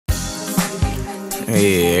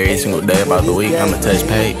Yeah, every single day about the week, I'ma touch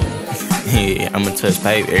pay. Yeah, I'ma touch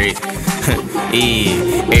pay every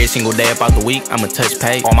single day about the week, I'ma touch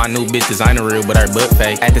pay. All my new bitch designer real, but her butt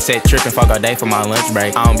fake. At the set trippin', fuck all day for my lunch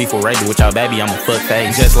break. I don't be for regular with y'all, baby, I'ma fuck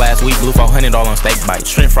face. Just last week, blew 400 all on steak bites.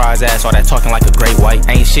 Shrimp fries ass, all that talking like a great white.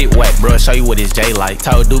 Ain't shit wet, bro, show you what it's J like.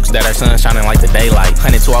 Told Dukes that our sun shining like the daylight.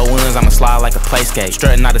 100-201s, I'ma slide like a play skate.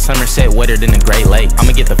 Strutting out of Somerset, wetter than the Great Lake.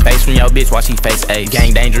 I'ma get the face from your bitch while she face A.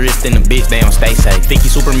 Gang dangerous than the bitch, they don't stay safe. Think he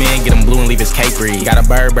Superman, get him blue and leave his cape breed. Got a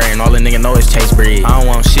Burberry and all the nigga know is Chase breed. I don't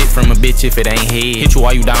want shit from a bitch if it ain't head. Hit you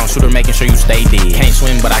while you down, shooter making sure you stay dead. Can't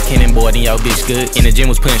swim, but I can, and boy, then your bitch good. In the gym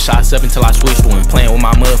was putting shots up until I switched one. Playing with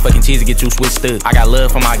my motherfucking cheese to get you switched up. I got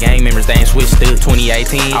love for my gang members, they ain't switched up.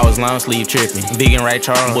 2018, I was long sleeve tripping. Vegan Ray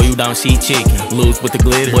Charles, boy, you don't see chicken. Loose with the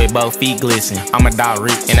glitter, boy, both feet glisten. I'm a dog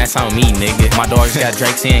rich, and that's on me, nigga. My dogs got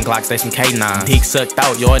Drakes and Glocks, they some K9. Dick sucked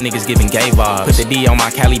out, y'all niggas giving gay vibes. Put the D on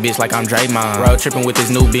my Cali bitch like I'm Draymond. Road tripping with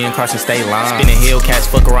this new being crossing state line. Spinning Hellcats,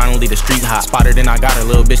 fuck around and leave the street hot. Spotted then I got her,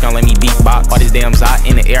 little bitch gon' let me beatbox. All this damn Zot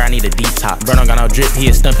in the air, I need a detox. Bro, don't got no drip,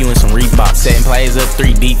 he'll stump you in some Reebok. Setting plays up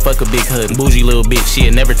 3 deep, fuck a big hood. Bougie little bitch,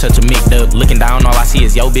 she'll never touch a mic dub. Looking down, all I see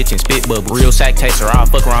is yo bitch and spit bubble. Real sack chaser, I'll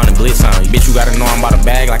fuck around and blitz on you. Bitch, you gotta know I'm about a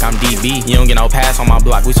bag like I'm DB. You don't get no pass on my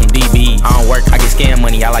block, we some DB. I don't work, I get scam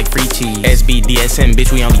money, I like free cheese. SB, DSM,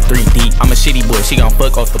 bitch, we only 3 deep. I'm a shitty boy, she gon'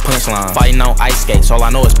 fuck off the punchline. Fighting on ice skates, all I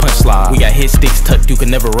know is punch slide. We got hit sticks tucked, you can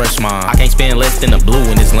never rush mine. I can't spend less than the blue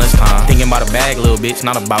when it's lunchtime. Thinking about a bag, little bitch,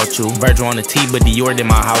 not about you. Virgil on the T, but Dior did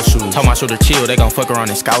my house shoes. Told my shoulder chill, they gon' fuck around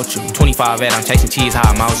and scout you. 25 at, I'm chasing cheese, how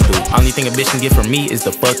a mouse do. Only thing a bitch can get from me is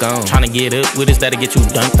the fuck on. Tryna get up with us, that'll get you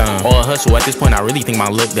dunked on. Or a hustle, at this point I really think my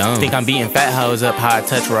look gone. Think I'm beating fat hoes up, how I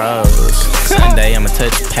touch rolls. Sunday, I'ma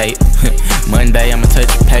touch pay. Monday, I'ma touch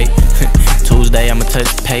pay. Tuesday, I'ma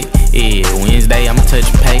touch pay. Yeah, Wednesday, I'ma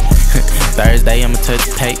touch pay. Thursday, I'ma touch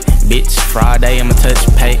pay. Bitch, Friday, I'ma touch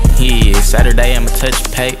pay. Yeah, Saturday, I'ma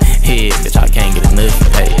touch pay. Yeah, bitch, I can't get enough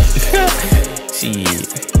pay.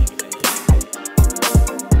 Shit.